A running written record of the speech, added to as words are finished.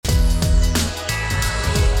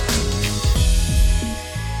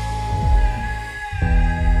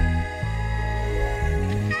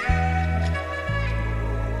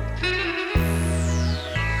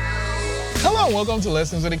welcome to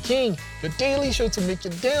Lessons with the King, your daily show to make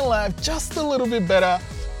your day in life just a little bit better.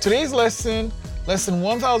 Today's lesson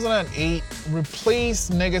 1008, replace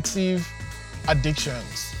negative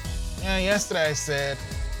addictions. And yesterday I said,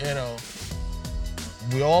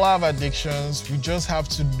 we all have addictions, we just have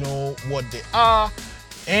to know what they are.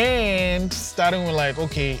 And starting with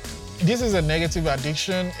okay, this is a negative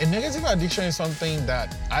addiction. A negative addiction is something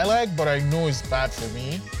that I like, but I know is bad for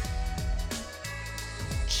me.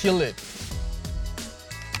 Kill it.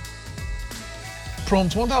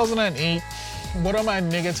 Prompt 1008, what are my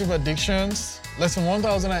negative addictions? Lesson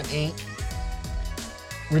 1008,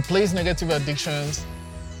 replace negative addictions.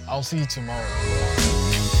 I'll see you tomorrow.